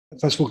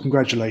First of all,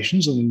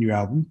 congratulations on the new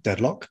album,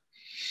 Deadlock.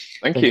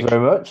 Thank Thank you. you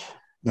very much.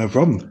 No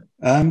problem.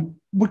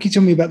 What can you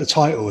tell me about the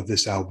title of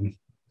this album?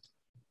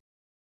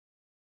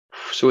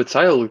 So a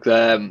title, it's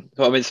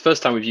the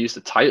first time we've used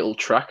the title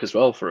track as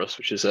well for us,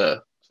 which is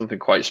something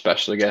quite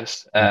special, I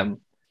guess.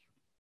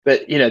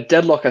 But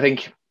Deadlock, I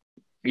think,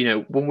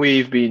 when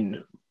we've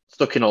been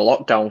stuck in a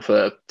lockdown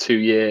for 2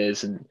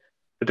 years and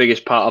the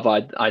biggest part of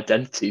our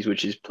identities,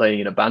 which is playing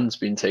in a band's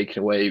been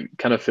taken away, it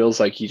kind of feels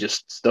like you're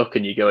just stuck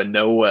and you're going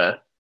nowhere.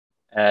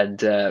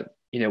 And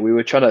we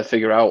were trying to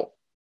figure out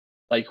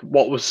like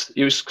what was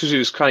it was because it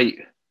was quite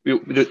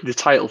the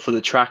title for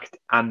the track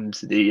and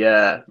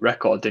the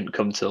record didn't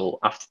come till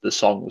after the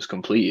song was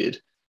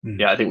completed.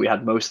 Yeah, I think we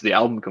had most of the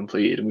album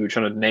completed and we were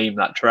trying to name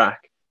that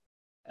track.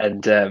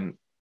 And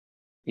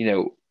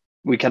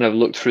we kind of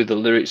looked through the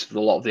lyrics of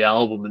a lot of the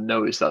album and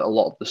noticed that a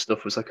lot of the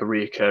stuff was like a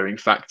reoccurring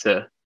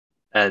factor.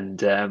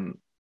 And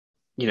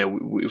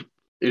it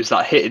was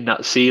that hitting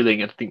that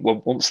ceiling. And I think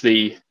once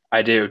the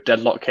idea of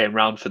Deadlock came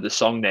around for the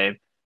song name,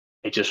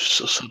 it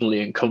just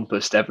suddenly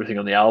encompassed everything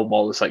on the album,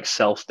 all this like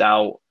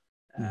self-doubt.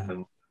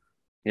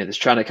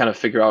 Just trying to kind of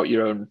figure out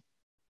your own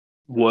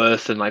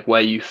worth and like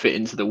where you fit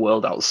into the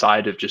world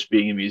outside of just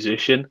being a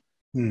musician.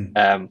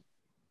 I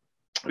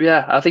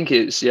think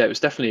it was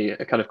definitely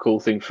a kind of cool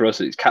thing for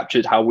us. It's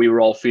captured how we were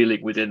all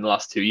feeling within the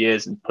last 2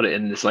 years and put it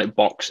in this like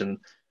box, and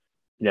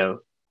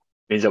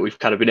means that we've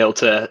kind of been able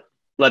to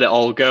let it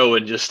all go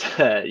and just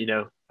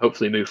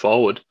hopefully move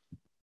forward.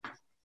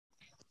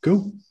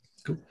 Cool.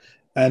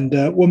 And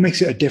what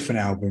makes it a different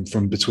album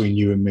from Between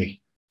You and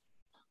Me?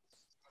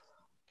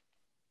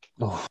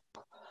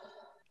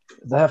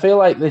 I feel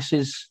like this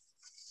is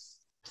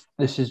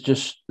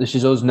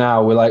us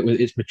now.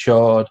 It's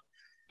matured.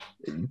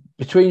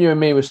 Between You and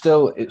Me, it's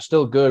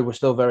still good. We're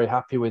still very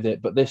happy with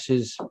it. But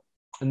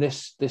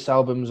this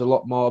album's a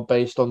lot more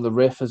based on the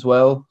riff as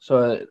well.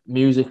 So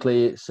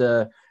musically, it's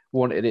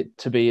wanted it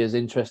to be as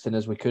interesting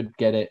as we could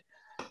get it,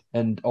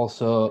 and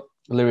also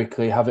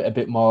lyrically have it a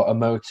bit more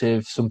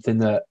emotive, something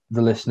that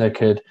the listener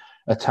could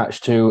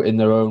attach to in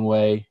their own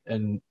way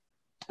and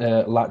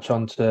latch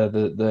onto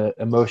the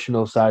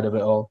emotional side of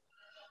it all.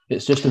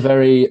 It's just a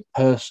very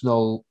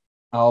personal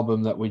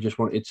album that we just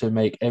wanted to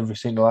make every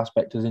single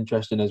aspect as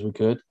interesting as we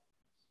could.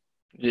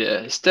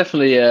 Yeah, it's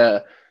definitely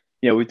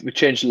we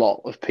changed a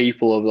lot of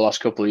people over the last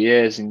couple of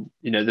years, and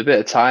the bit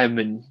of time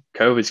and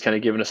COVID's kind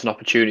of given us an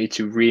opportunity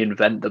to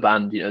reinvent the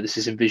band. This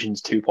is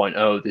InVisions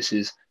 2.0. This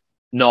is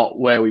not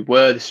where we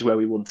were, this is where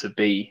we want to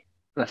be.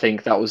 And I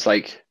think that was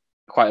like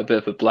quite a bit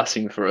of a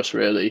blessing for us,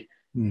 really.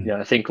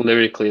 I think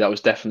lyrically that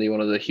was definitely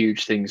one of the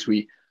huge things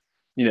when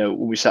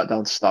we sat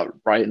down to start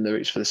writing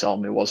lyrics for this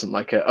album. It wasn't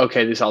like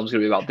okay, this album's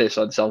gonna be about this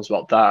or this album's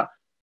about that.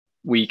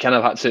 We kind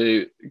of had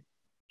to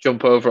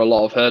jump over a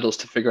lot of hurdles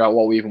to figure out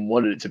what we even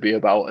wanted it to be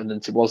about, and then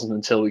it wasn't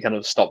until we kind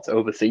of stopped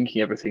overthinking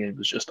everything and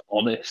was just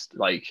honest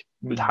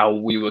with how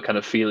we were kind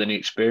of feeling and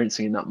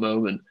experiencing in that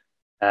moment.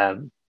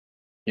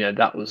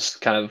 That was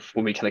kind of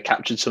when we kind of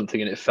captured something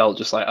and it felt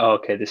just like, oh,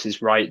 okay, this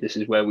is right, this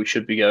is where we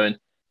should be going.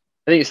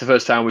 I think it's the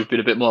first time we've been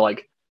a bit more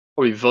like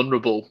probably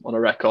vulnerable on a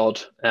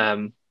record.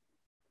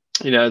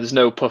 There's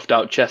no puffed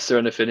out chest or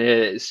anything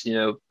here. It's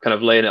kind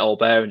of laying it all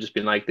bare and just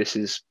being like, this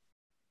is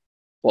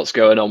what's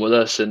going on with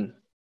us. And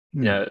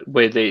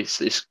weirdly,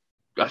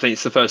 I think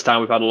it's the first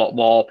time we've had a lot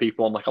more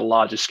people on like a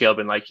larger scale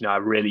being like, I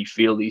really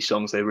feel these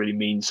songs, they really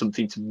mean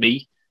something to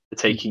me. They're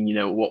taking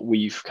what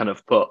we've kind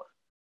of put,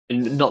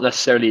 and not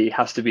necessarily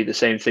has to be the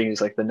same thing as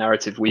like the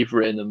narrative we've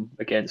written them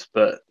against,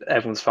 but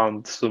everyone's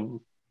found some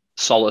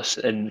solace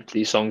in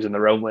these songs in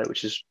their own way,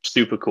 which is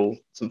super cool.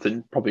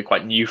 Something probably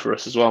quite new for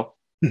us as well.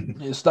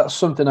 That's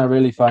something I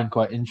really find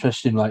quite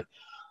interesting. Like,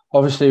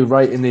 obviously,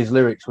 writing these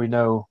lyrics, we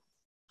know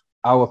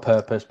our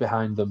purpose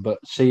behind them, but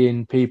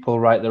seeing people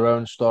write their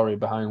own story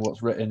behind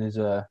what's written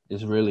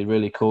is really,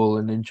 really cool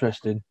and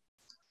interesting.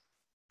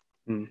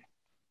 Very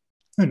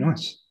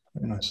nice.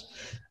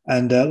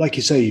 And like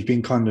you say, you've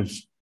been kind of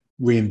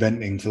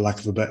reinventing, for lack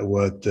of a better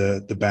word,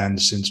 the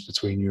band since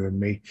Between You and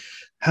Me.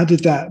 How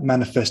did that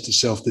manifest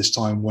itself this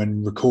time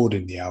when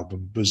recording the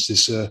album? Was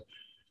this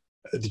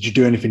did you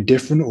do anything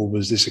different, or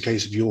was this a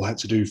case of you all had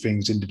to do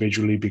things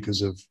individually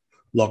because of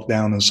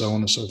lockdown and so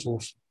on and so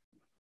forth?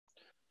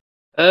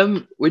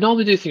 We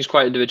normally do things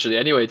quite individually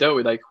anyway, don't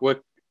we? Like, we're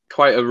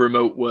quite a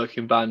remote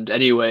working band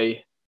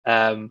anyway.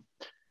 It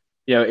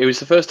was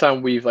the first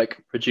time we've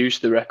like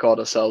produced the record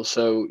ourselves.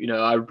 So,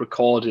 I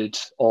recorded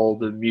all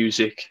the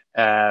music,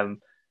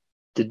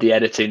 did the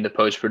editing, the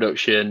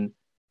post-production.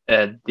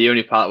 The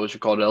only part that was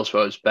recorded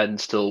elsewhere was Ben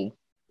still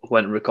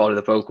went and recorded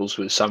the vocals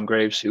with Sam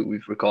Graves, who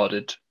we've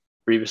recorded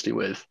previously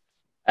with.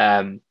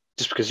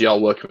 Just because your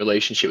working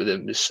relationship with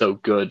him is so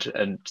good,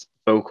 and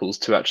vocals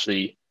to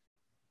actually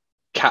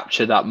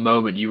capture that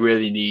moment, you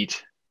really need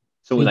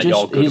someone that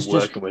you're good at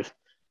working with.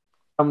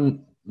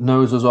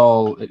 Knows us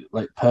all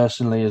like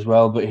personally as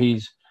well, but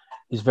he's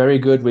very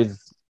good with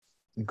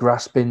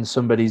grasping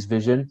somebody's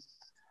vision,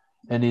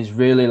 and he's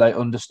really like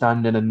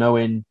understanding and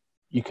knowing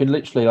you could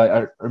literally, like,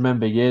 I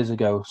remember years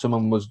ago,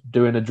 someone was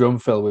doing a drum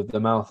fill with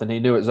their mouth, and he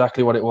knew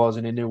exactly what it was,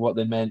 and he knew what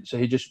they meant. So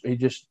he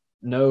just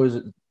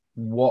knows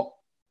what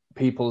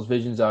people's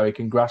visions are. He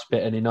can grasp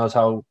it, and he knows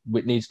how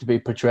it needs to be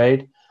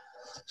portrayed.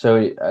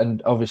 So,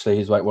 and obviously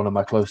he's like one of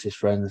my closest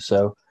friends,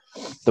 so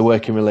the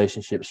working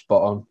relationship's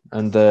spot on,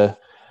 and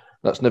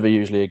that's never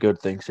usually a good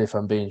thing. So if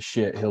I'm being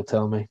shit, he'll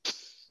tell me.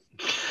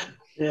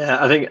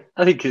 Yeah, I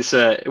think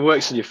it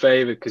works in your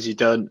favor because you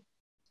don't,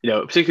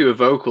 particularly with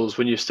vocals,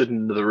 when you're stood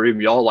in the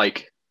room, you're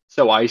like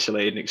so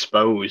isolated and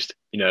exposed.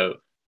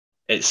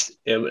 It's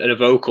in a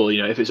vocal.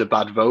 If it's a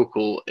bad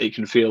vocal, it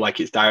can feel like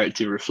it's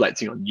directly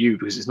reflecting on you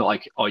because it's not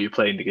like, oh, you're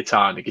playing the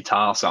guitar and the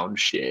guitar sounds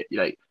shit.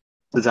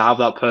 So to have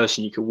that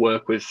person you can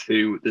work with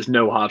who there's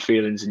no hard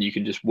feelings and you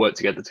can just work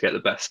together to get the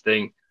best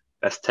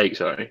take.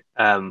 Sorry.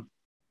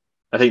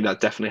 I think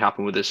that definitely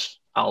happened with this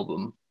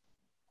album.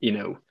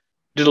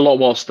 Did a lot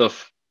more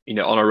stuff, on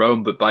our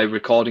own, but by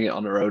recording it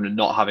on our own and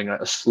not having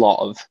a slot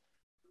of,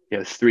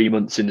 3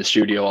 months in the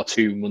studio or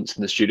 2 months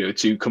in the studio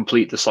to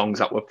complete the songs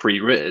that were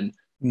pre-written,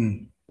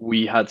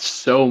 we had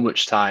so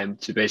much time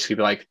to basically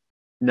be like,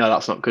 no,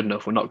 that's not good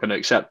enough. We're not going to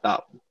accept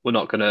that. We're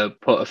not going to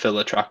put a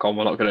filler track on.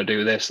 We're not going to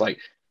do this. Like,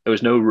 there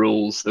was no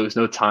rules. There was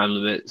no time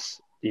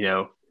limits.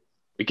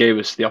 It gave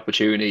us the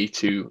opportunity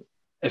to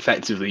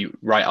effectively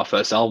write our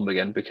first album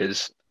again,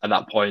 because at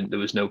that point there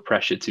was no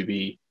pressure to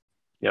be,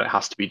 it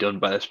has to be done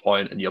by this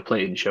point, and you're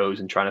playing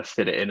shows and trying to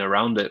fit it in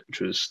around it,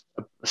 which was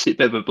a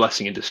bit of a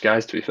blessing in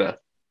disguise, to be fair.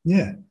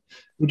 Yeah.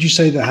 Would you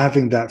say that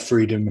having that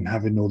freedom and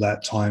having all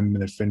that time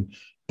and everything,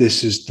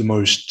 this is the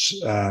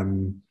most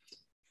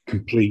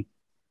complete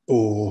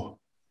or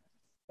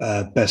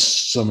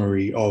best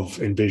summary of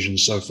InVisions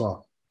so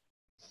far?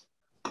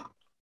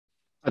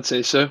 I'd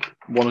say so,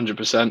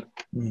 100%.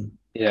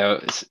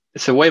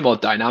 It's a way more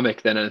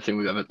dynamic than anything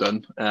we've ever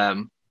done.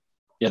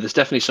 There's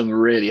definitely some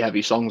really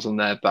heavy songs on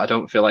there, but I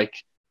don't feel like,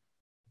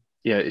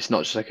 it's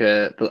not just like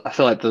I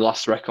feel like the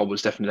last record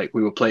was definitely like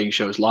we were playing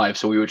shows live,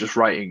 so we were just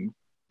writing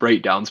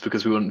breakdowns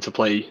because we wanted to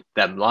play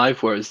them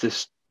live, whereas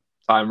this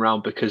time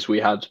around, because we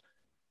had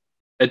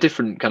a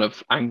different kind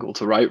of angle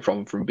to write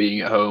from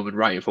being at home and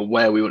writing for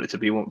where we wanted to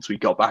be once we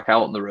got back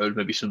out on the road,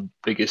 maybe some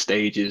bigger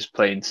stages,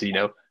 playing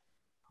to,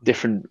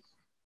 different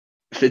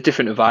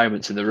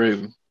environments in the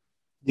room.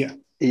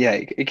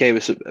 It gave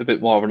us a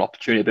bit more of an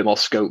opportunity, a bit more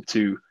scope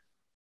to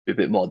be a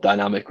bit more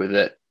dynamic with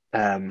it.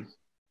 I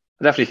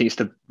definitely think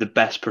it's the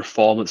best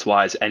performance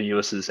wise any of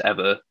us has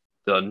ever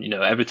done.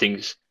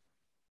 Everything's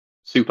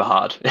super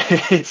hard.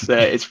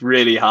 It's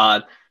really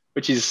hard,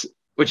 which is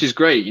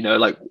great.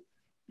 Like,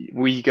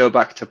 we go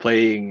back to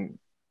playing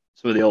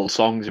some of the old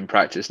songs in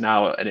practice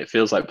now, and it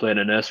feels like playing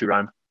a nursery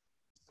rhyme.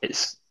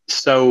 It's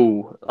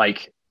so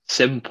like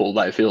simple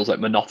that it feels like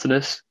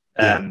monotonous.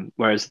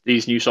 Whereas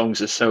these new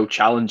songs are so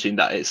challenging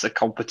that it's a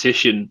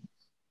competition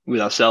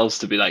with ourselves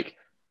to be like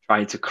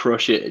trying to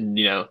crush it. And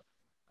I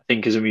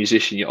think as a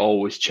musician, you're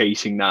always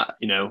chasing that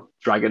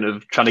dragon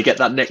of trying to get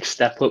that next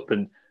step up,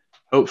 and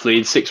hopefully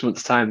in 6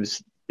 months' time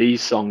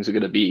these songs are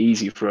going to be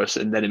easy for us,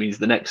 and then it means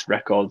the next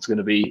record's going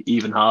to be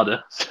even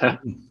harder.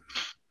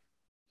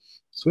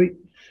 Sweet.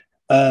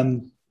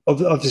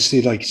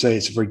 Obviously, like you say,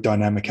 it's a very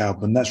dynamic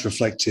album. That's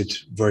reflected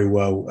very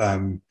well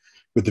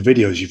with the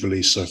videos you've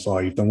released so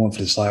far. You've done one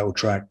for the title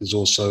track. There's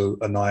also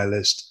A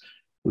Nihilist,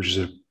 which is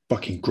a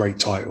fucking great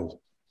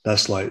title.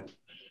 That's like,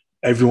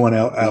 everyone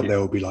out there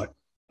will be like,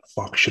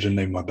 fuck, should have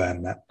named my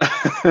band that.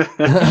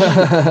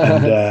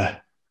 And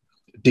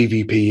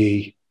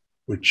DVPE,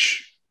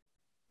 which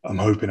I'm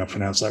hoping I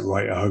pronounced that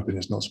right. I'm hoping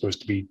it's not supposed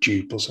to be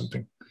dupe or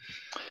something.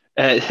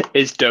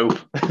 It's dope.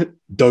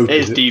 Dope. It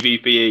is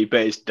DVPE,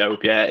 but it's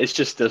dope. Yeah, it's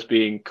just us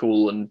being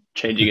cool and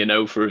changing an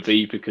O for a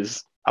V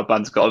because our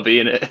band's got a V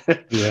in it.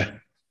 Yeah.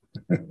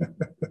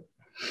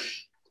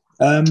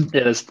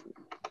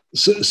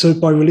 So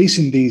by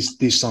releasing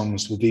these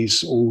songs, were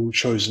these all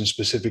chosen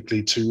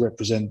specifically to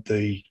represent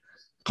the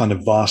kind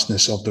of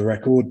vastness of the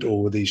record,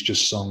 or were these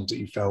just songs that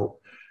you felt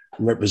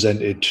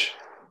represented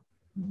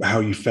how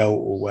you felt,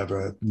 or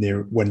whether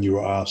when you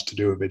were asked to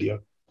do a video?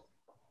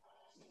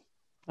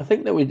 I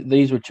think that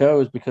these were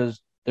chose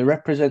because they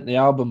represent the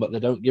album, but they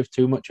don't give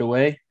too much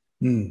away.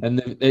 And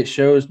it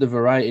shows the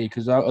variety,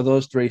 because out of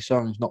those 3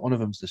 songs, not one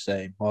of them's the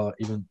same or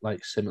even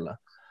like similar.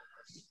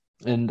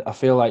 And I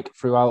feel like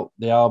throughout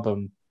the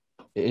album,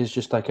 it is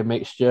just like a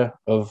mixture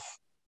of,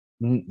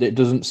 it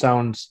doesn't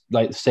sound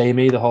like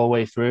samey the whole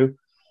way through.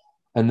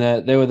 And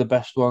they were the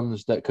best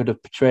ones that could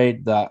have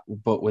portrayed that,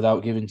 but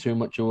without giving too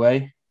much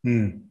away.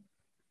 I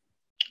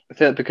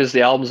think because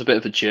the album's a bit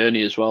of a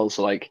journey as well.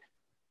 So like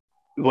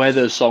where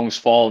those songs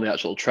fall on the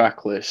actual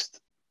track list,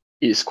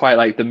 it's quite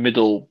like the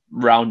middle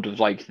round of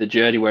like the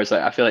journey. Whereas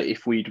like, I feel like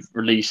if we'd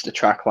released a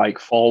track like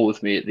Fall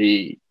With Me at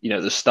the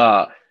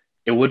start,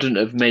 it wouldn't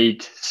have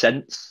made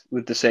sense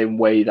with the same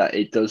way that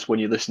it does when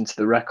you listen to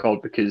the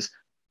record, because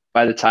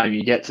by the time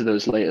you get to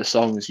those later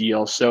songs,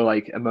 you're so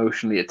like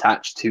emotionally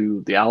attached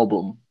to the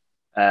album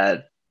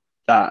that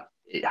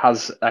it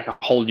has like a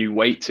whole new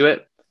weight to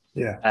it.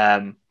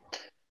 Yeah.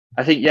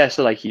 I think,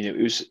 so like,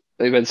 it was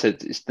Ben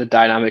said, it's the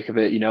dynamic of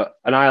it. You know,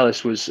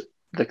 Annihilus was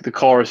the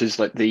chorus is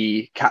like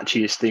the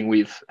catchiest thing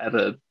we've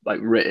ever like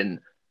written.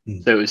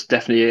 So it was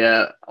definitely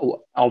a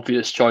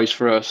obvious choice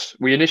for us.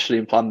 We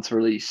initially planned to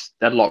release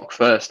Deadlock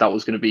first. That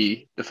was going to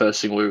be the first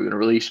single we were going to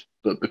release,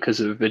 but because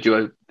of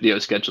video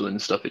scheduling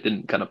and stuff, it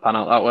didn't kind of pan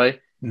out that way.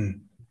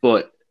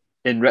 But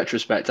in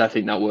retrospect, I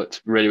think that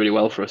worked really, really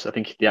well for us. I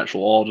think the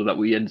actual order that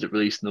we ended up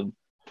releasing them,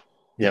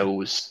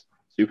 was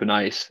super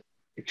nice.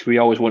 Because we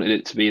always wanted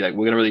it to be like,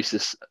 we're going to release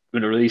this, we're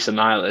going to release a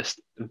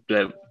Nihilist.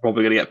 They're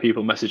probably going to get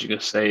people messaging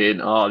us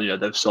saying, oh,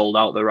 they've sold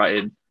out, they're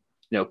writing,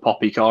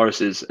 poppy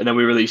choruses. And then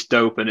we release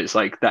Dope, and it's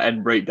like that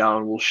end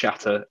breakdown will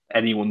shatter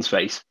anyone's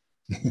face.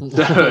 So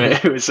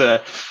it was,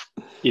 having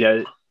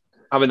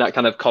that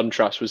kind of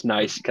contrast was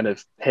nice, kind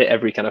of hit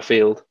every kind of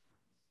field.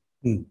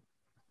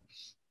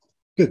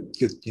 Good.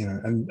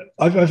 And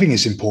I think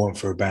it's important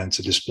for a band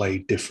to display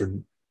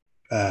different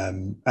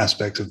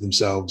aspects of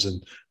themselves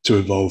and to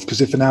evolve.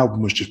 Because if an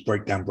album was just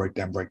breakdown,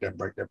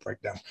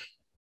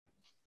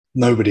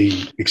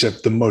 nobody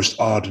except the most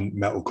ardent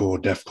metalcore,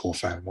 deathcore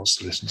fan wants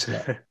to listen to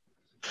that.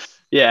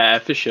 Yeah,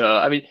 for sure.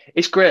 I mean,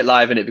 it's great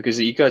live, isn't it? Because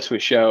you go to a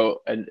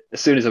show and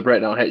as soon as a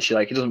breakdown hits you,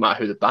 like, it doesn't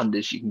matter who the band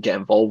is, you can get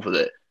involved with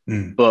it.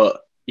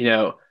 But,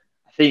 I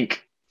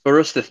think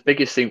for us, the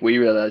biggest thing we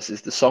realize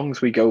is the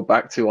songs we go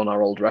back to on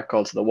our old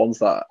records are the ones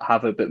that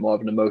have a bit more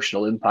of an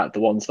emotional impact,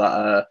 the ones that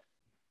are,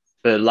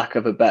 for lack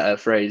of a better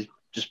phrase,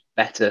 just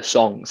better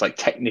songs, like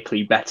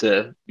technically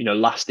better,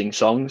 lasting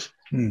songs.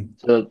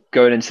 So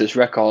going into this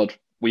record,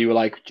 we were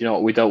like,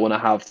 we don't want to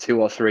have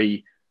 2 or 3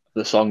 of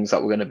the songs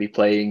that we're going to be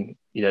playing,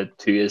 2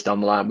 years down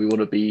the line. We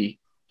want to be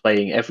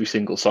playing every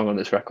single song on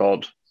this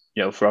record,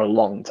 for a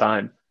long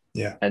time.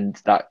 Yeah. And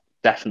that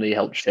definitely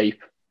helped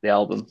shape the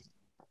album.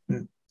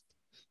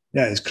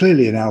 Yeah, it's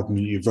clearly an album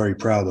you're very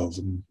proud of,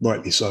 and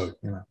rightly so.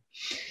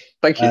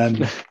 Thank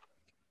you.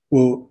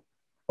 Well,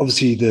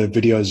 obviously the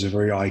videos are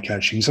very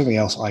eye-catching. Something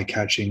else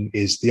eye-catching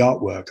is the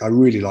artwork. I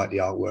really like the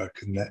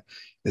artwork, and that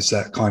it's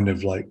that kind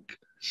of like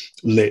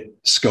lit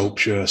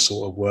sculpture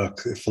sort of work,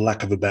 for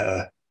lack of a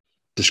better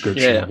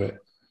description of it.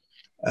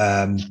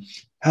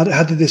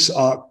 How did this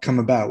art come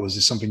about? Was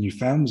this something you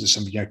found? Was it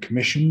something you had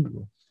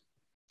commissioned?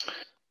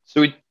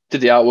 So we did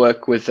the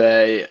artwork with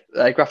a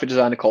graphic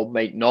designer called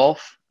Make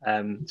North.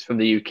 It's from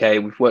the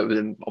UK. We've worked with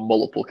him on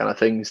multiple kind of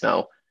things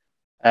now.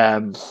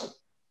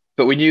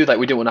 But we knew that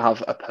we didn't want to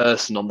have a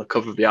person on the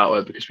cover of the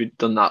artwork because we'd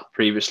done that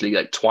previously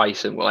like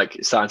twice, and we're like,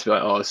 it's starting to be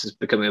like, oh, this is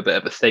becoming a bit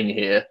of a thing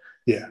here.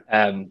 Yeah.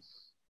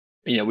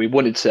 We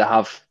wanted to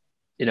have,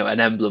 an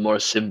emblem or a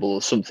symbol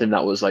or something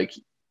that was like,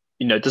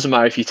 it doesn't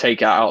matter if you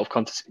take it out of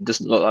context, it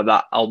doesn't look like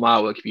that album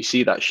artwork. If you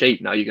see that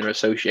shape now, you're going to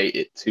associate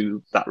it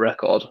to that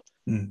record.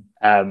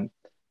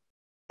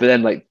 But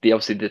then like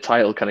obviously the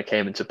title kind of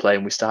came into play,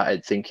 and we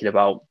started thinking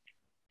about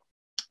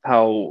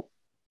how,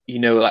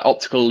 like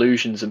optical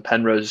illusions and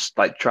Penrose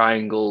like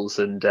triangles,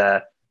 and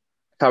I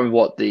can't remember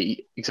what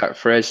the exact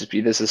phrase is,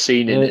 but there's a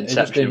scene in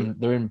Inception.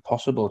 They're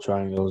impossible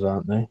triangles,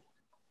 aren't they?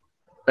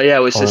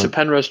 Yeah, it's a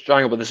Penrose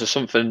triangle, but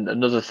there's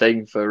another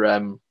thing for I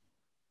can't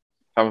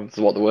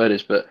remember what the word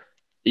is, but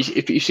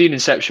if you've seen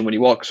Inception, when he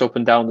walks up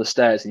and down the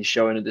stairs and he's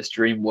showing in this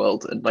dream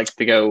world, and like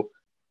they go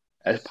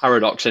a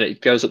paradox, and it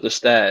goes up the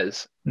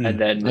stairs and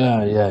then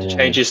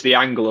changes the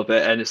angle of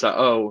it, and it's like,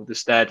 oh, the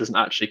stair doesn't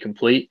actually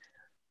complete.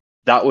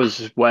 That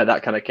was where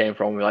that kind of came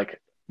from. We're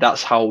like,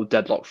 that's how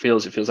Deadlock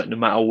feels. It feels like no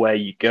matter where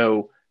you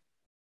go,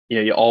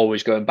 you're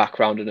always going back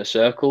around in a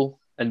circle.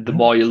 And the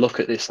more you look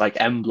at this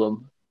like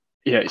emblem,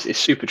 it's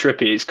super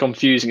trippy. It's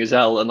confusing as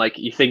hell. And like,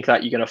 you think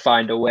that you're going to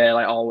find a way,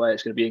 like, oh, where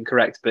it's going to be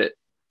incorrect, but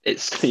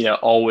it's,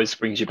 always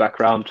brings you back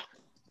around.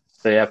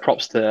 So yeah,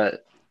 props to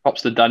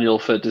Daniel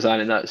for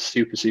designing that. It's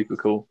super, super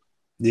cool.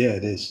 Yeah,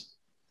 it is.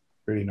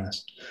 Really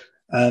nice.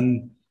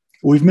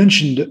 We've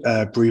mentioned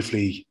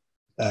briefly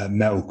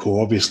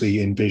metalcore. Obviously,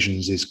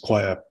 InVisions is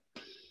quite a,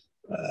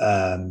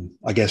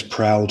 I guess,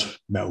 proud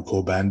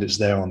metalcore band. It's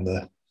there on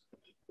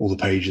all the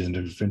pages and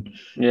everything.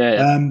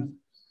 Yeah.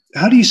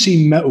 How do you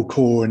see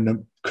metalcore in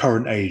the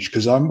current age?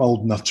 Because I'm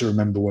old enough to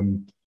remember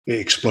when it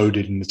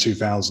exploded in the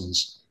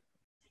 2000s,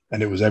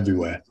 and it was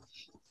everywhere,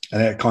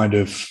 and it kind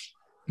of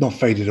not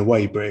faded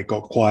away, but it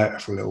got quieter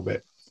for a little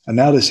bit. And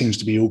now there seems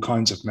to be all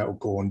kinds of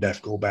metalcore and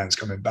deathcore bands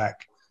coming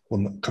back. Well,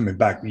 not coming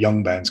back,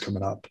 young bands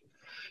coming up.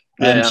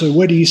 So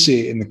where do you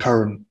see it in the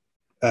current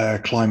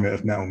climate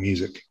of metal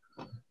music?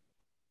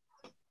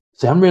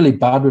 See, I'm really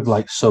bad with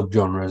like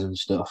subgenres and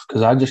stuff,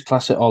 because I just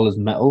class it all as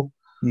metal.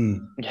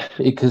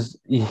 Because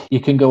you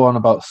can go on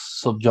about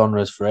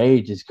subgenres for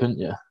ages, couldn't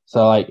you?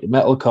 So like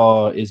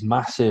metalcore is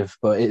massive,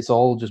 but it's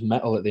all just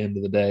metal at the end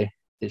of the day.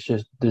 It's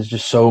just, there's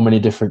just so many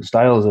different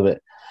styles of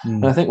it.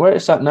 And I think where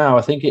it's at now,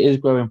 I think it is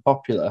growing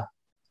popular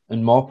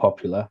and more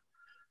popular,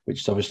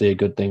 which is obviously a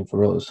good thing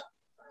for us.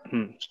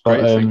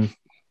 But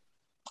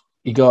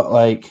you got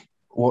like,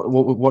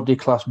 what do you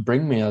class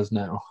Bring Me as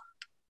now?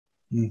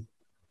 Yeah,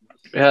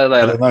 I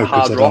don't know,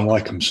 because I don't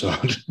like them, so.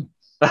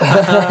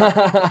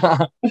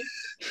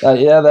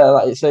 Yeah, they're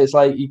like, so it's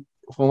like,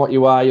 from what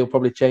you are, you'll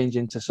probably change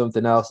into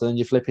something else, and then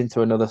you flip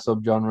into another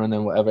subgenre, and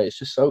then whatever. It's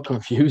just so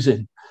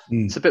confusing.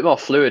 It's a bit more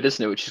fluid,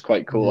 isn't it? Which is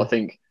quite cool. I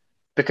think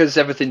because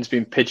everything's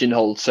been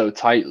pigeonholed so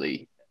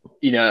tightly,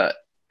 you know,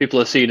 people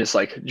are seen as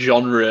like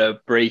genre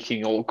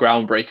breaking or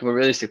groundbreaking, but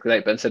realistically,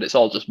 like Ben said, it's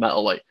all just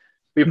metal. Like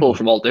people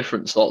from all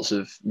different sorts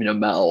of, you know,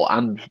 metal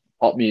and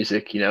pop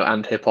music, you know,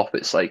 and hip hop.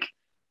 It's like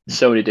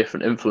so many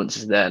different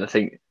influences there. And I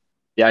think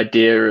the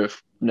idea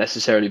of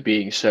necessarily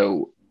being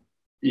so,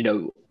 you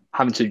know,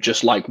 having to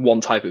just like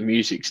one type of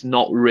music's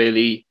not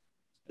really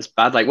as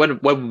bad. Like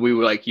when we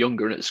were like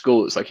younger and at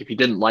school, it's like if you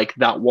didn't like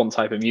that one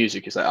type of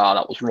music, it's like, oh,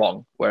 that was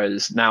wrong.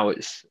 Whereas now I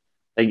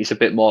think it's a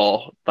bit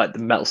more like the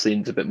metal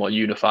scene's a bit more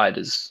unified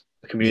as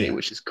a community,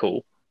 which is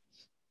cool.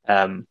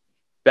 But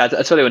I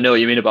totally know what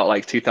you mean about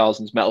like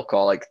 2000s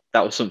metalcore. Like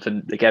that was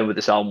something again with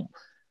this album.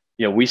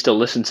 You know, we still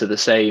listen to the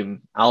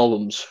same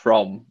albums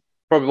from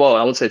probably, well,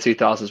 I would say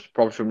 2000s,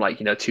 probably from like,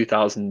 you know,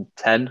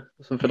 2010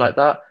 or something like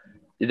that.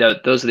 You know,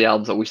 those are the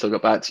albums that we still go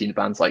back to. You know,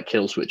 bands like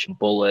Killswitch and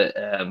Bullet,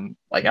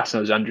 like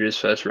Asnos Andrea's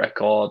first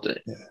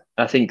record.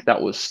 I think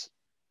that was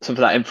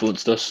something that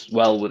influenced us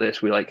well with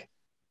this. We like,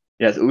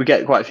 yeah, we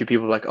get quite a few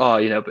people like, oh,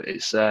 you know, but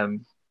it's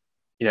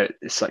you know,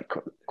 it's like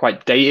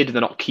quite dated.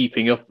 They're not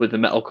keeping up with the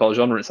metalcore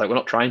genre. It's like we're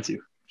not trying to.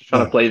 We're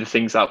trying to play the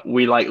things that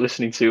we like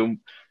listening to.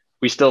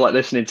 We still like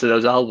listening to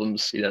those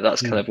albums. You know,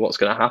 that's kind of what's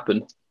going to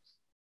happen.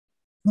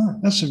 Oh,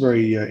 that's a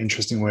very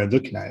interesting way of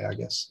looking at it, I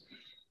guess.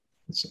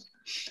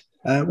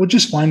 Well,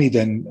 just finally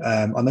then,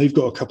 I know you've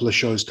got a couple of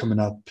shows coming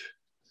up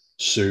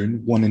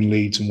soon, one in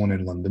Leeds and one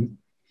in London.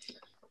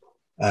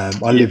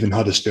 I live in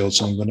Huddersfield,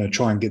 so I'm going to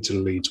try and get to the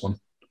Leeds one.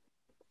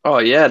 Oh,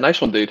 yeah.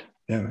 Nice one, dude.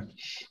 Yeah.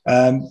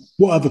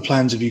 What other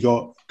plans have you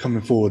got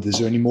coming forward? Is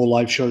there any more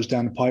live shows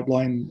down the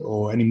pipeline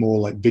or any more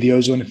like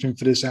videos or anything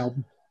for this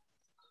album?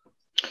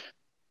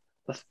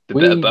 A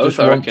bit of both,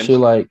 I reckon. To,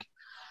 like,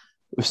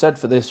 we've said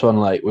for this one,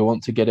 like, we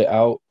want to get it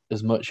out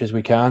as much as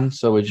we can.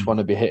 So we just want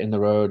to be hitting the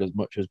road as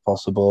much as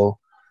possible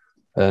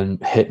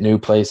and hit new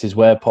places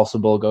where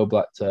possible, go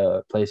back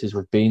to places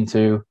we've been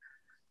to.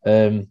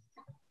 In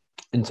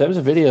terms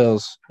of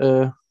videos,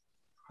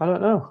 I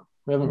don't know.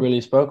 We haven't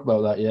really spoke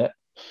about that yet.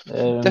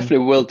 Definitely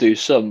will do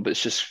some, but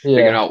it's just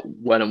figuring out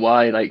when and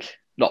why. Like,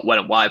 not when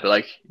and why, but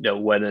like, you know,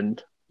 when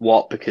and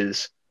what,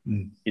 because,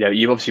 you know,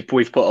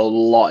 we've put a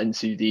lot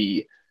into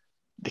the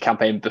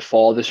campaign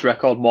before this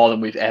record, more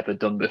than we've ever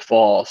done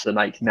before. So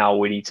like now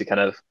we need to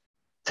kind of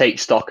take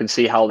stock and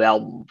see how the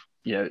album,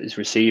 you know, is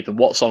received and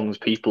what songs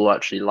people are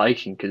actually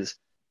liking. Because,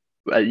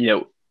 you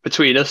know,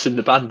 between us and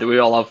the band, we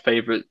all have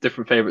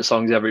different favorite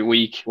songs every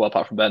week. Well,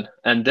 apart from Ben,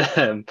 and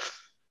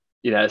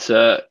you know,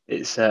 so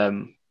it's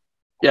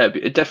yeah,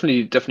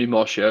 definitely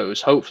more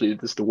shows. Hopefully,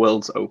 as the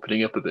world's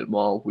opening up a bit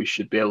more, we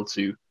should be able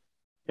to, you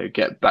know,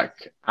 get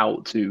back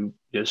out to, you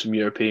know, some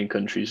European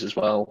countries as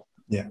well.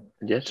 Yeah,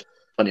 and yes,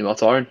 plenty more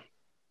touring.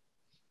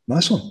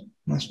 Nice one.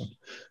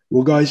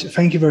 Well, guys,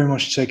 thank you very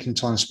much for taking the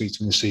time to speak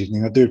to me this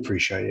evening. I do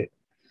appreciate it.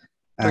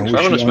 And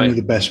I wish you only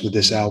the best with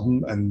this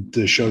album and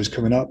the shows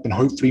coming up, and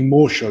hopefully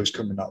more shows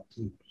coming up.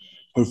 And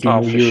hopefully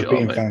more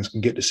European fans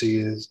can get to see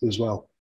you as well.